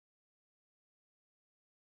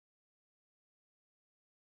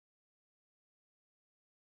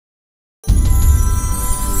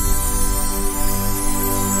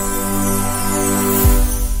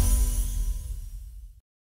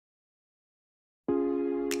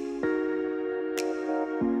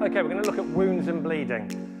Okay, we're going to look at wounds and bleeding.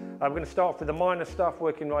 We're going to start off with the minor stuff,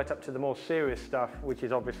 working right up to the more serious stuff, which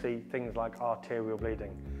is obviously things like arterial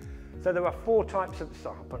bleeding. So there are four types of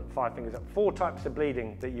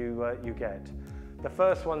bleeding that you get. The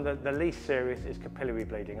first one, the least serious, is capillary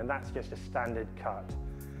bleeding, and that's just a standard cut.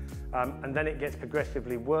 And then it gets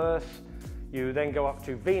progressively worse. You then go up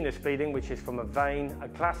to venous bleeding, which is from a vein. A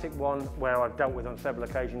classic one where I've dealt with on several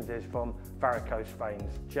occasions is from varicose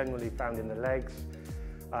veins, generally found in the legs.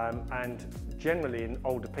 And generally in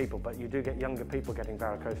older people, but you do get younger people getting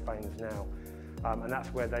varicose veins now. And that's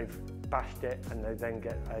where they've bashed it and they then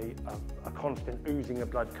get a constant oozing of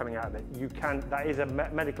blood coming out of it. That is a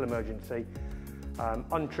medical emergency.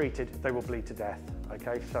 Untreated, they will bleed to death,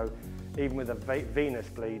 okay? So even with a venous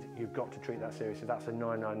bleed, you've got to treat that seriously. That's a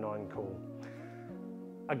 999 call.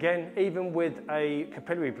 Again, even with a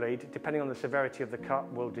capillary bleed, depending on the severity of the cut,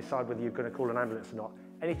 will decide whether you're going to call an ambulance or not.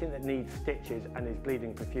 Anything that needs stitches and is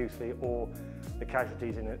bleeding profusely, or the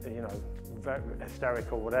casualties in it, very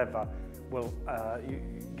hysteric or whatever, will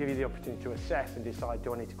give you the opportunity to assess and decide,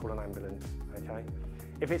 do I need to call an ambulance, okay?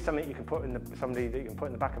 If it's something you can put in somebody that you can put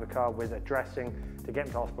in the back of a car with a dressing to get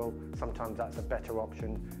them to hospital, sometimes that's a better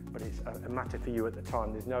option, but it's a matter for you at the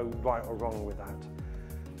time. There's no right or wrong with that.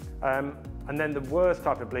 And then the worst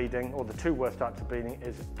type of bleeding, or the two worst types of bleeding,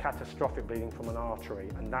 is catastrophic bleeding from an artery,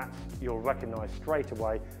 and that's you'll recognise straight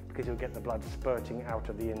away because you'll get the blood spurting out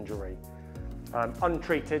of the injury.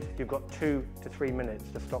 Untreated, you've got 2 to 3 minutes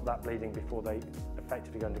to stop that bleeding before they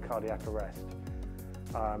effectively go into cardiac arrest.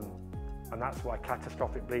 And that's why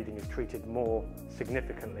catastrophic bleeding is treated more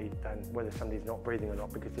significantly than whether somebody's not breathing or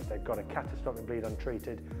not, because if they've got a catastrophic bleed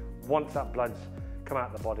untreated, once that blood's come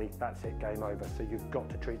out of the body, that's it, game over. So you've got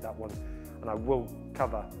to treat that one, and I will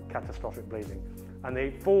cover catastrophic bleeding. And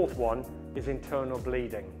the fourth one is internal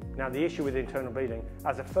bleeding. Now the issue with internal bleeding,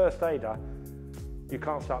 as a first aider, you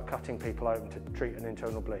can't start cutting people open to treat an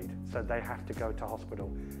internal bleed, so they have to go to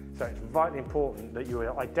hospital. So it's vitally important that you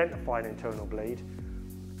identify an internal bleed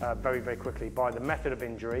very, very quickly by the method of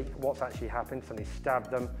injury, what's actually happened. Somebody stabbed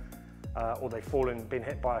them, or they've fallen, been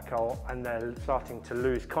hit by a car, and they're starting to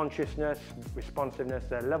lose consciousness, responsiveness.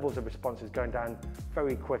 Their levels of response is going down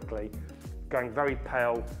very quickly, going very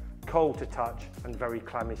pale, cold to touch, and very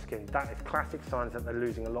clammy skin. That is classic signs that they're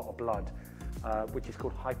losing a lot of blood, which is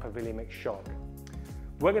called hypovolemic shock.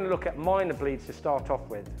 We're going to look at minor bleeds to start off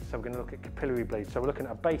with. So we're going to look at capillary bleeds. So we're looking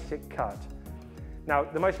at a basic cut. Now,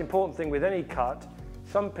 the most important thing with any cut,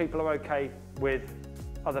 some people are okay with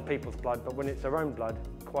other people's blood, but when it's their own blood,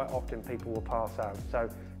 quite often people will pass out. So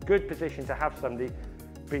good position to have somebody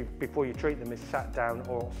before you treat them is sat down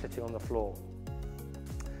or sitting on the floor.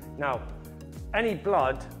 Now, any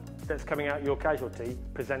blood that's coming out your casualty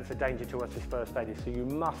presents a danger to us as first aiders, so you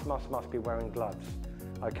must be wearing gloves,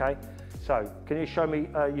 okay? So, can you show me,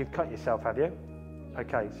 you've cut yourself, have you?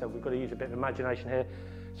 Okay, so we've got to use a bit of imagination here.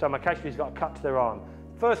 So my casualty's got a cut to their arm.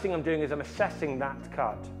 First thing I'm doing is I'm assessing that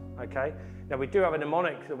cut, okay? Now we do have a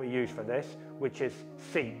mnemonic that we use for this, which is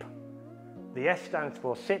SEEP. The S stands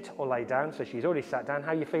for sit or lay down, so she's already sat down.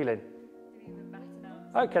 How are you feeling? Feeling better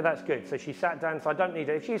now. Okay, that's good. So she sat down, so I don't need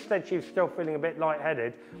her. If she said she was still feeling a bit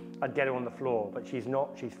lightheaded, I'd get her on the floor, but she's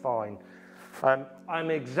not, she's fine.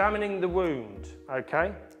 I'm examining the wound,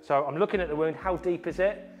 okay? So I'm looking at the wound, how deep is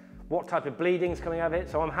it? What type of bleeding is coming out of it?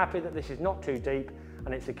 So I'm happy that this is not too deep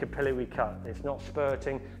and it's a capillary cut. It's not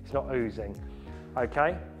spurting, it's not oozing,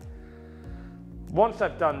 okay? Once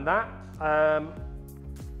I've done that,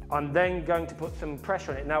 I'm then going to put some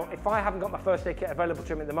pressure on it. Now, if I haven't got my first aid kit available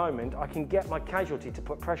to me at the moment, I can get my casualty to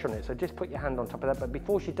put pressure on it. So just put your hand on top of that. But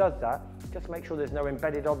before she does that, just make sure there's no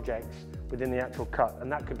embedded objects within the actual cut.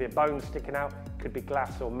 And that could be a bone sticking out, could be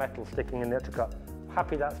glass or metal sticking in the actual cut.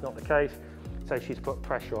 Happy that's not the case. So she's put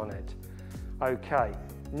pressure on it. Okay,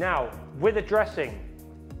 now with a dressing.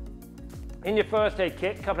 In your first aid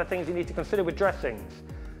kit, a couple of things you need to consider with dressings.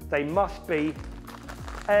 They must be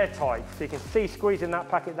airtight, so you can see squeezing that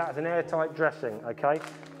packet, that is an airtight dressing, okay?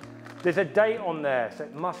 There's a date on there, so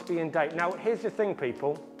it must be in date. Now, here's the thing,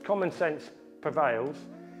 people, common sense prevails.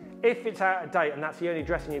 If it's out of date and that's the only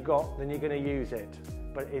dressing you've got, then you're gonna use it.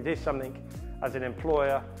 But it is something, as an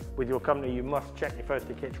employer with your company, you must check your first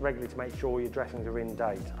aid kits regularly to make sure your dressings are in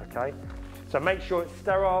date, okay? So make sure it's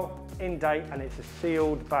sterile, in date, and it's a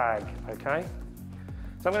sealed bag, okay?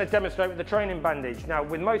 So I'm gonna demonstrate with the training bandage. Now,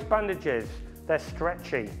 with most bandages, they're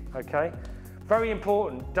stretchy, okay? Very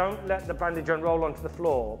important, don't let the bandage unroll onto the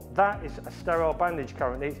floor. That is a sterile bandage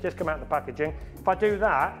currently, it's just come out of the packaging. If I do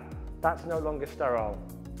that, that's no longer sterile.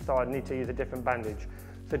 So I need to use a different bandage.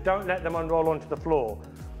 So don't let them unroll onto the floor.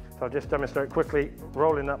 So I'll just demonstrate quickly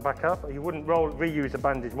rolling that back up. You wouldn't reuse a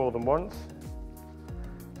bandage more than once.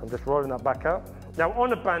 So I'm just rolling that back up. Now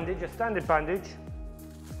on a bandage, a standard bandage,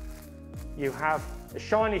 you have a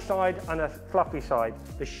shiny side and a fluffy side.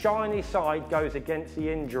 The shiny side goes against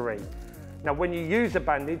the injury. Now when you use a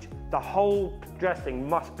bandage, the whole dressing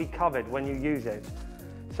must be covered when you use it.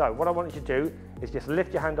 So what I want you to do is just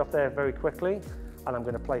lift your hand off there very quickly, and I'm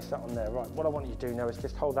going to place that on there. Right, what I want you to do now is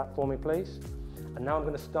just hold that for me, please. And now I'm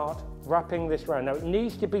going to start wrapping this round. Now it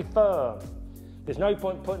needs to be firm. There's no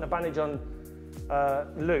point putting a bandage on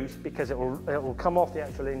loose because it will come off the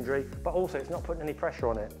actual injury, but also it's not putting any pressure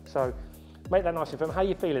on it. So make that nice and firm. How are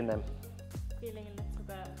you feeling then? Feeling a little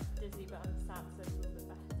bit dizzy, but understand so it's a little bit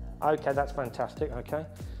better. Okay, that's fantastic, okay.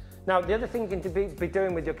 Now, the other thing you can be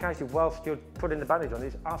doing with your casualty whilst you're putting the bandage on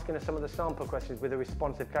is asking us some of the sample questions with a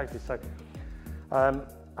responsive casualty. So,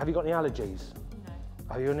 have you got any allergies? No.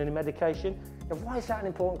 Are you on any medication? Now, why is that an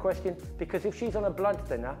important question? Because if she's on a blood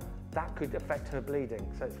thinner, that could affect her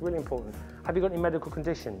bleeding. So it's really important. Have you got any medical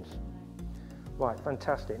conditions? No. Right,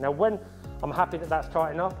 fantastic. Now, when I'm happy that that's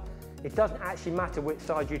tight enough, it doesn't actually matter which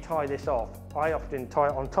side you tie this off. I often tie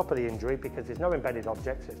it on top of the injury because there's no embedded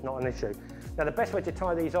objects, it's not an issue. Now the best way to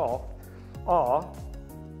tie these off are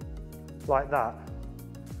like that.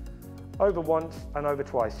 Over once and over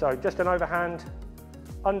twice. So just an overhand,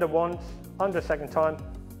 under once, under a second time,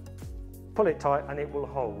 pull it tight and it will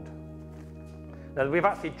hold. Now we've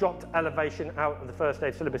actually dropped elevation out of the first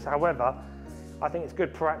aid syllabus. However, I think it's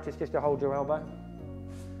good practice just to hold your elbow,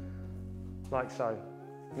 like so.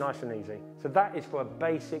 Nice and easy. So that is for a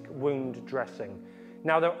basic wound dressing.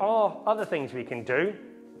 Now there are other things we can do.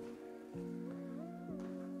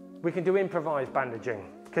 We can do improvised bandaging.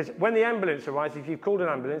 Because when the ambulance arrives, if you've called an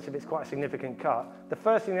ambulance, if it's quite a significant cut, the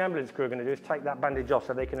first thing the ambulance crew are going to do is take that bandage off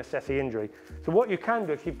so they can assess the injury. So what you can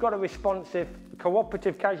do, if you've got a responsive,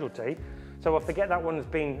 cooperative casualty, so we'll forget that one's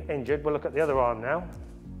been injured, we'll look at the other arm now.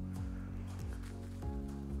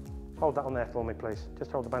 Hold that on there for me, please.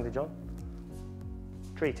 Just hold the bandage on.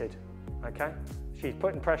 Treated, okay? She's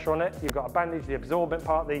putting pressure on it, you've got a bandage, the absorbent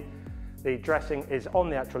part of the dressing is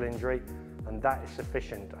on the actual injury, and that is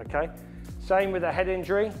sufficient, okay? Same with a head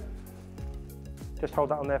injury. Just hold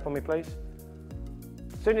that on there for me, please.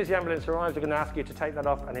 As soon as the ambulance arrives, we're going to ask you to take that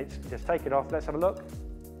off, and it's just take it off. Let's have a look.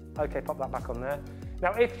 Okay, pop that back on there.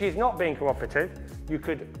 Now, if she's not being cooperative, you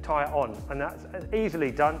could tie it on, and that's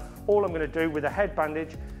easily done. All I'm going to do with a head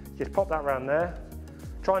bandage, just pop that around there.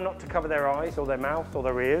 Try not to cover their eyes or their mouth or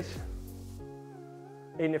their ears,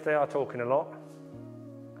 even if they are talking a lot.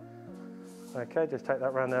 Okay, just take that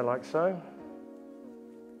around there like so.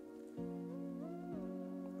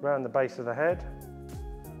 Around the base of the head.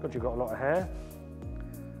 God, you've got a lot of hair.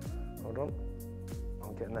 Hold on.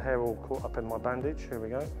 I'm getting the hair all caught up in my bandage. Here we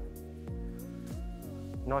go.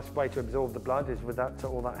 Nice way to absorb the blood is with that,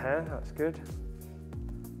 all that hair. That's good.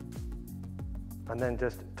 And then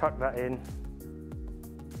just tuck that in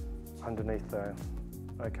underneath there.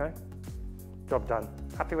 Okay, job done.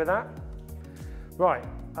 Happy with that? Right,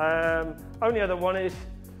 only other one is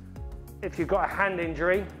if you've got a hand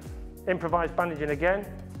injury, improvised bandaging again.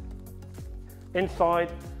 Inside,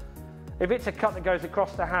 if it's a cut that goes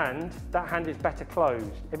across the hand, that hand is better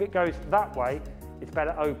closed. If it goes that way, it's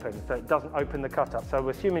better open, so it doesn't open the cut up. So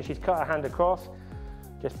we're assuming she's cut her hand across,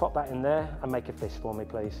 just pop that in there and make a fist for me,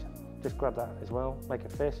 please. Just grab that as well, make a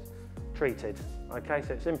fist. Treated. Okay,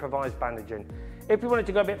 so it's improvised bandaging. If we wanted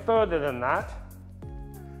to go a bit further than that,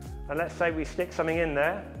 and let's say we stick something in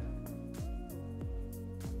there.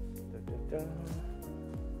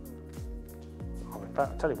 Oh, in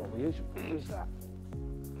fact, I'll tell you what we use that.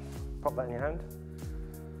 Pop that in your hand.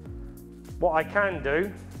 What I can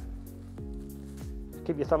do is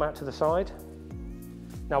keep your thumb out to the side.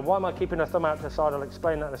 Now, why am I keeping her thumb out to the side? I'll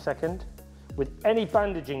explain that in a second. With any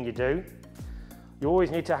bandaging you do, you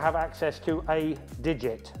always need to have access to a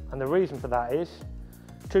digit, and the reason for that is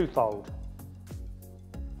twofold.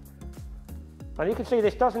 And you can see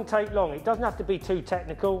this doesn't take long. It doesn't have to be too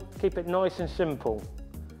technical. Keep it nice and simple.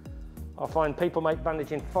 I find people make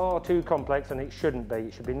bandaging far too complex, and it shouldn't be.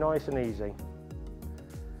 It should be nice and easy.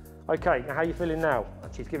 Okay, now how are you feeling now?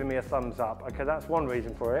 She's giving me a thumbs up. Okay, that's one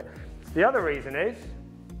reason for it. The other reason is,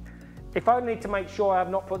 if I need to make sure I have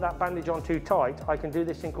not put that bandage on too tight, I can do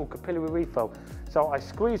this thing called capillary refill. So I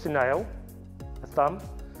squeeze the nail, the thumb,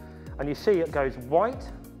 and you see it goes white,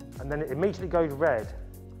 and then it immediately goes red,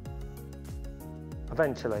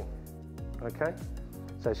 eventually, okay?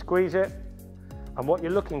 So squeeze it, and what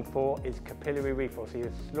you're looking for is capillary refill, so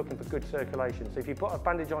you're looking for good circulation. So if you put a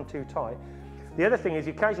bandage on too tight, the other thing is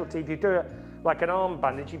your casualty, if you do it like an arm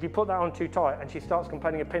bandage, if you put that on too tight and she starts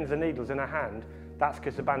complaining of pins and needles in her hand, that's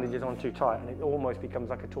because the bandage is on too tight and it almost becomes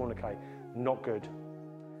like a tourniquet. Not good.